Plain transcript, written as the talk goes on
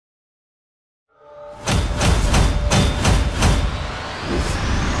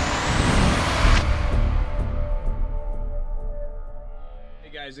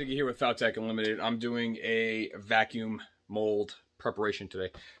Guys, Ziggy here with Faltacunlimited. I'm doing a vacuum mold preparation today.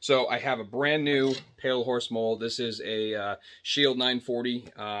 So I have a brand new Pale Horse mold. This is a Shield 940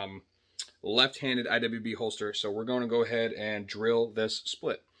 left-handed IWB holster. So we're going to go ahead and drill this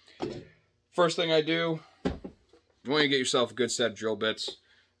split. First thing I do, you want to get yourself a good set of drill bits.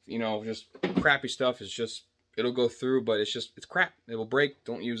 You know, just crappy stuff is just, it'll go through, but it's crap. It will break.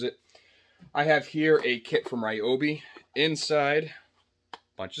 Don't use it. I have here a kit from Ryobi. Inside,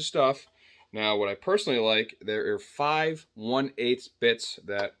 bunch of stuff. Now, what I personally like, there are 5 1/8 bits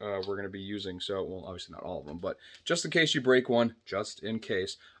that we're going to be using. So, well, obviously not all of them, but just in case you break one, just in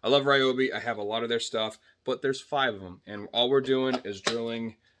case. I love Ryobi. I have a lot of their stuff, but there's 5 of them. And all we're doing is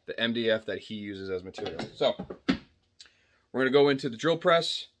drilling the MDF that he uses as material. So, we're going to go into the drill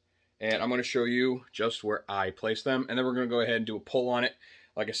press, and I'm going to show you just where I place them. And then we're going to go ahead and do a pull on it.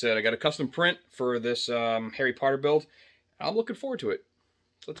 Like I said, I got a custom print for this Harry Potter build. I'm looking forward to it.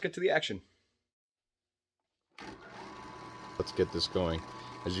 So let's get to the action. Let's get this going.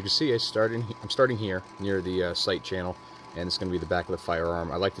 As you can see, I'm starting here near the sight channel, and it's going to be the back of the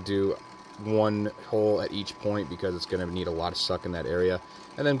firearm. I like to do one hole at each point because it's going to need a lot of suck in that area,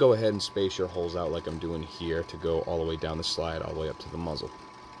 and then go ahead and space your holes out like I'm doing here to go all the way down the slide, all the way up to the muzzle.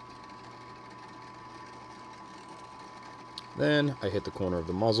 Then I hit the corner of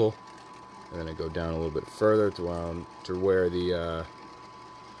the muzzle, and then I go down a little bit further to where the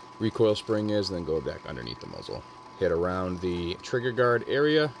recoil spring is, and then go back underneath the muzzle. Hit around the trigger guard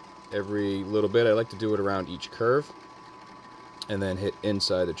area every little bit. I like to do it around each curve, and then hit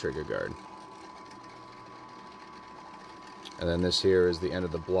inside the trigger guard. And then this here is the end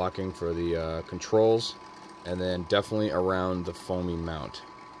of the blocking for the controls, and then definitely around the foamy mount.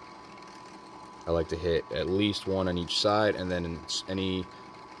 I like to hit at least one on each side, and then in any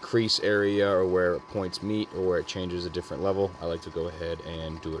crease area or where points meet or where it changes a different level, I like to go ahead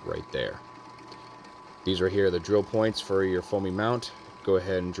and do it right there. These right here are the drill points for your foamy mount. Go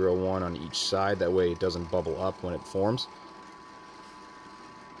ahead and drill one on each side, that way it doesn't bubble up when it forms.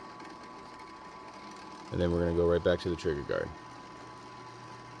 And then we're going to go right back to the trigger guard.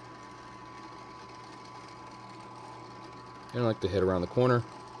 And I like to hit around the corner,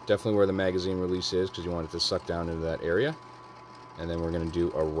 definitely where the magazine release is, because you want it to suck down into that area. And then we're going to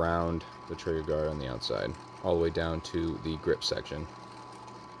do around the trigger guard on the outside, all the way down to the grip section.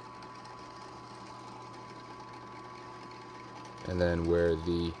 And then where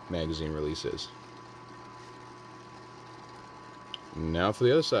the magazine release is. Now for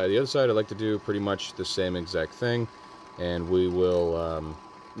the other side. The other side I like to do pretty much the same exact thing, and we will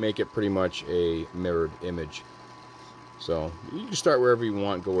make it pretty much a mirrored image. So you can start wherever you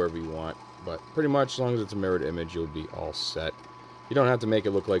want, go wherever you want, but pretty much as long as it's a mirrored image, you'll be all set. You don't have to make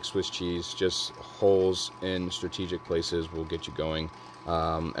it look like Swiss cheese, just holes in strategic places will get you going.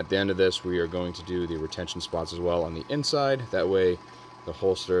 At the end of this, we are going to do the retention spots as well on the inside. That way the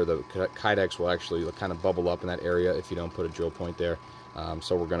holster, the Kydex, will actually kind of bubble up in that area if you don't put a drill point there.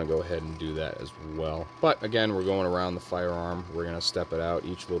 So we're going to go ahead and do that as well. But again, we're going around the firearm. We're going to step it out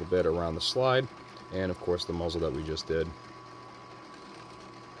each little bit around the slide, and of course the muzzle that we just did.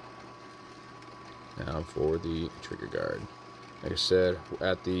 Now for the trigger guard. Like I said,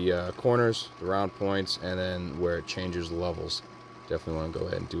 at the corners, the round points, and then where it changes levels. Definitely want to go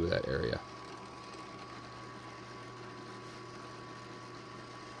ahead and do that area.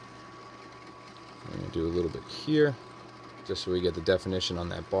 I'm going to do a little bit here, just so we get the definition on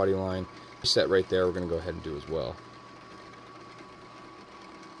that body line. Set right there, we're going to go ahead and do as well.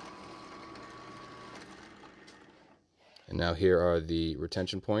 And now here are the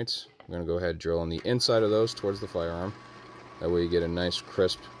retention points. We're going to go ahead and drill on the inside of those towards the firearm. That way you get a nice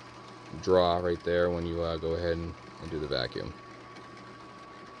crisp draw right there when you go ahead and do the vacuum.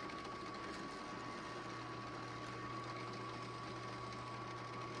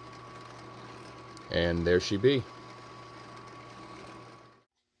 And there she be.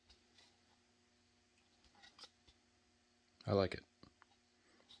 I like it.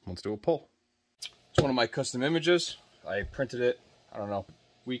 Let's do a pull. It's one of my custom images. I printed it, I don't know,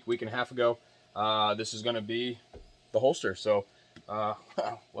 week and a half ago. This is going to be the holster, so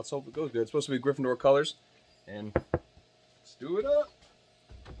let's hope it goes good. It's supposed to be Gryffindor colors, and let's do it up,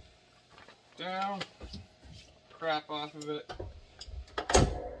 down, crap off of it.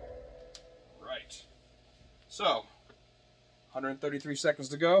 Right, so 133 seconds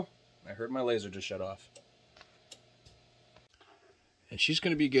to go. I heard my laser just shut off. And she's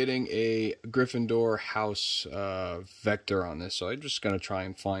going to be getting a Gryffindor house vector on this, so I'm just going to try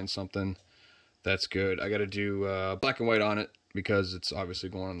and find something that's good. I got to do black and white on it because it's obviously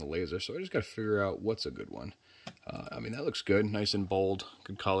going on the laser, so I just got to figure out what's a good one. I mean, that looks good, nice and bold,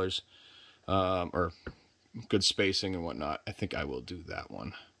 good colors, or good spacing and whatnot. I think I will do that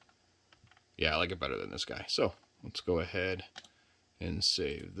one. Yeah, I like it better than this guy. So let's go ahead and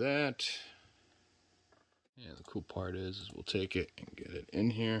save that. Yeah, the cool part is we'll take it and get it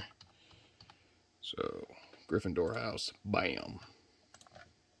in here. So, Gryffindor house, bam.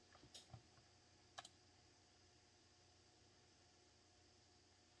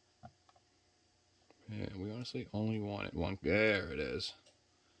 And we honestly only wanted one. There it is.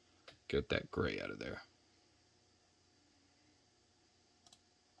 Get that gray out of there.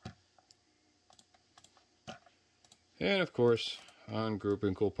 And of course, on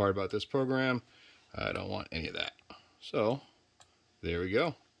grouping, cool part about this program, I don't want any of that. So, there we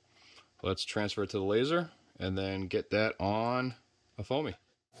go. Let's transfer it to the laser and then get that on a foamy.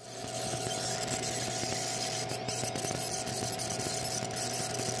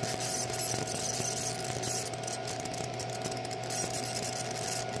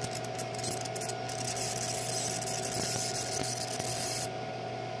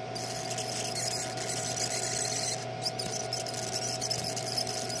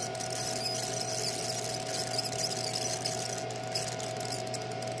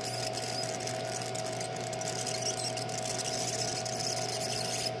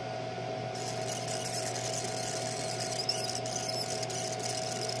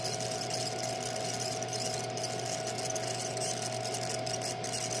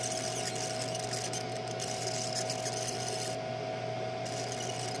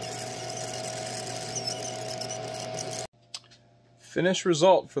 Finished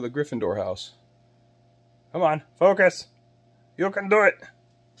result for the Gryffindor house. Come on, focus. You can do it.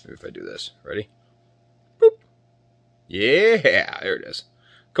 Maybe if I do this. Ready? Boop. Yeah, there it is.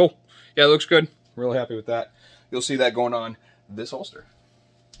 Cool. Yeah, it looks good. Really happy with that. You'll see that going on this holster.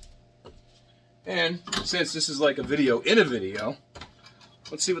 And since this is like a video in a video,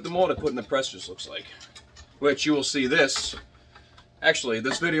 let's see what the mold I put in the press just looks like. Which you will see this. Actually,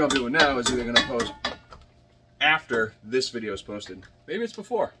 this video I'm doing now is either going to post after this video is posted. Maybe it's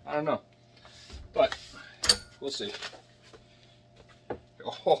before. I don't know. But we'll see.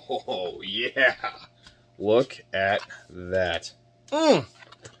 Oh, yeah. Look at that. Bella.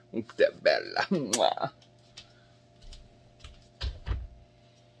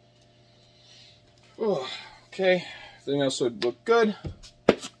 Oh, okay. Everything else would look good.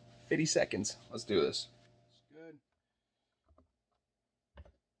 50 seconds. Let's do this. Good.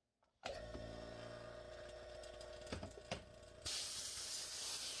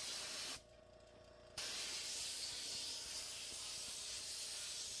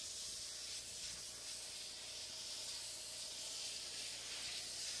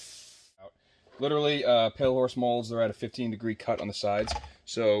 Literally, pale horse molds, they're at a 15-degree cut on the sides.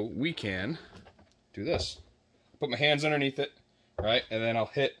 So we can do this. Put my hands underneath it, right? And then I'll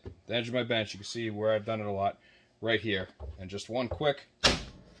hit the edge of my bench. You can see where I've done it a lot, right here. And just one quick,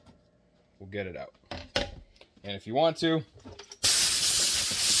 we'll get it out. And if you want to,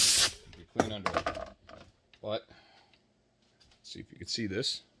 you clean under it. But, let's see if you can see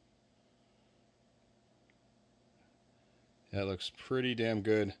this. That looks pretty damn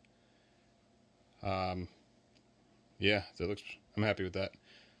good. Yeah, that looks, I'm happy with that.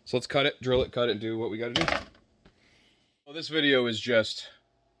 So let's cut it, drill it, cut it, and do what we gotta do. Well, this video is just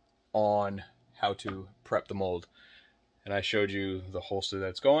on how to prep the mold. And I showed you the holster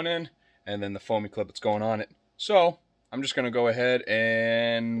that's going in, and then the foamy clip that's going on it. So, I'm just gonna go ahead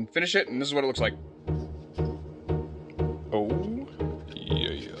and finish it, and this is what it looks like. Oh,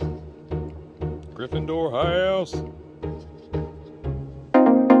 yeah. Gryffindor house.